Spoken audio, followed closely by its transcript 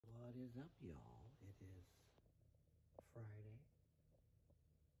is up, y'all? It is Friday,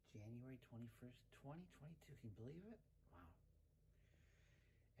 January 21st, 2022. Can you believe it? Wow.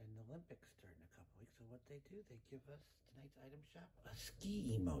 And the Olympics start in a couple weeks, so what they do, they give us tonight's item shop a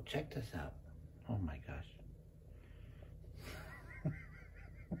ski emote. Check this out. Oh my gosh.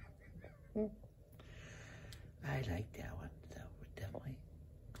 I like that one, so we're definitely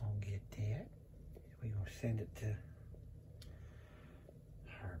gonna get that. We're gonna send it to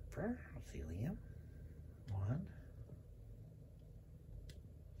Harper. Let's see, Liam. One.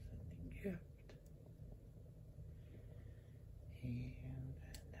 Sending gift. And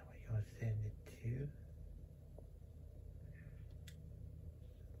now we're gonna send it to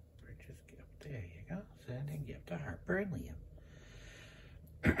purchase gift. There you go. Sending gift to Harper and Liam.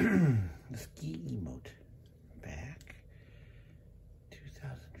 The ski emote. Back.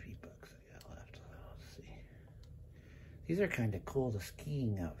 2,000 V-Bucks I got left. Let's see. These are kind of cool, the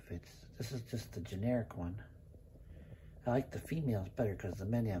skiing outfits. This is just the generic one. I like the females better because the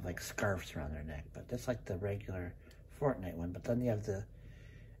men have like scarves around their neck, but that's like the regular Fortnite one. But then you have the,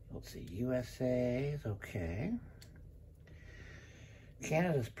 let's see, USA is okay.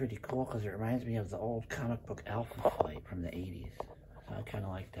 Canada's pretty cool because it reminds me of the old comic book Alpha Flight from the 80s. So I kind of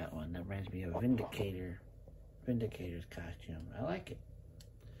like that one. That reminds me of Vindicator's costume. I like it.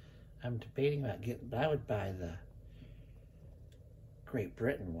 I'm debating about getting, but I would buy the Great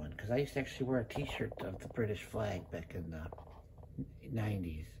Britain one because I used to actually wear a t-shirt of the British flag back in the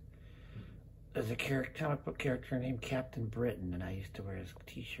 90s. There's a comic book character named Captain Britain, and I used to wear his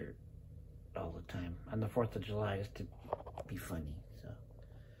t-shirt all the time on the 4th of July just to be funny. So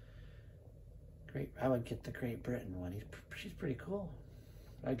I would get the Great Britain one. She's pretty cool.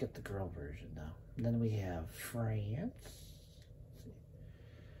 I'd get the girl version though. And then we have France. Let's see.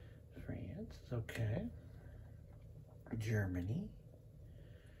 France is okay. Germany.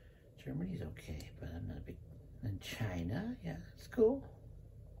 Germany's okay, but I'm not a big. And China, yeah, it's cool.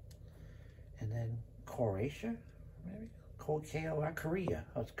 And then Croatia, maybe K-O-R, Korea.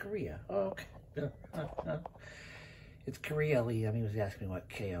 Oh, it's Korea. Oh, okay. It's Korea, Liam. He was asking me what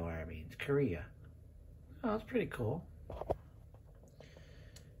K-O-R means. Korea. Oh, it's pretty cool.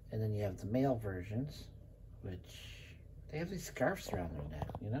 And then you have the male versions, which they have these scarves around their neck,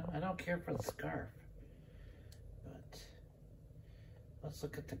 you know? I don't care for the scarf. But let's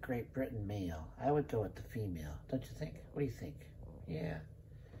look at the Great Britain male. I would go with the female, don't you think? What do you think? Yeah,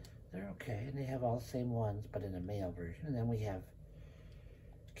 they're okay. And they have all the same ones, but in a male version. And then we have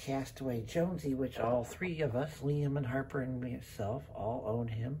Castaway Jonsey, which all three of us, Liam and Harper and myself, all own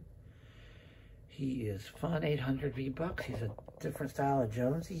him. He is fun, 800 V-Bucks. He's a different style of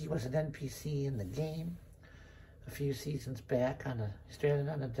Jonsey. He was an NPC in the game a few seasons back, stranded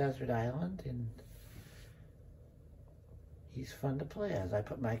on a desert island, and he's fun to play as. I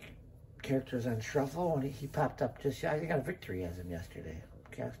put my characters on shuffle, and he popped up I got a victory as him yesterday.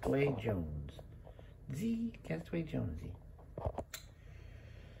 Castaway Jones. Castaway Jonesy.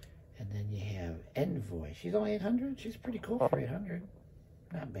 And then you have Envoy. She's only 800. She's pretty cool for 800.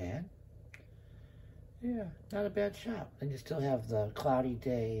 Not bad. Yeah, not a bad shop. And you still have the Cloudy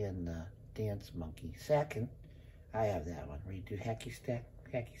Day and the Dance Monkey. Sackin', I have that one. Where you do hacky sack.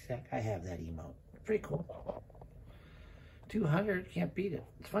 I have that emote. Pretty cool. 200, can't beat it.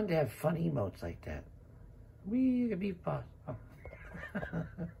 It's fun to have fun emotes like that. We can be boss. Oh.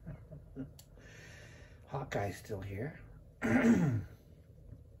 Hawkeye's still here. And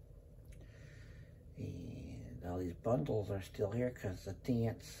all these bundles are still here because the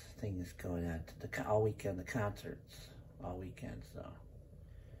dance thing is going on all weekend, the concerts all weekend. So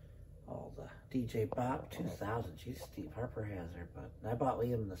all the DJ Bop 2000, she's Steve Harper has her, but I bought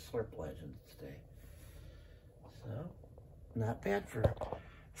Liam the Slurp Legends today. So not bad for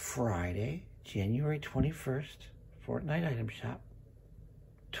Friday, January 21st, Fortnite item shop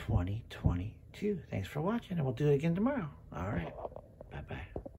 2022. Thanks for watching, and we'll do it again tomorrow. All right.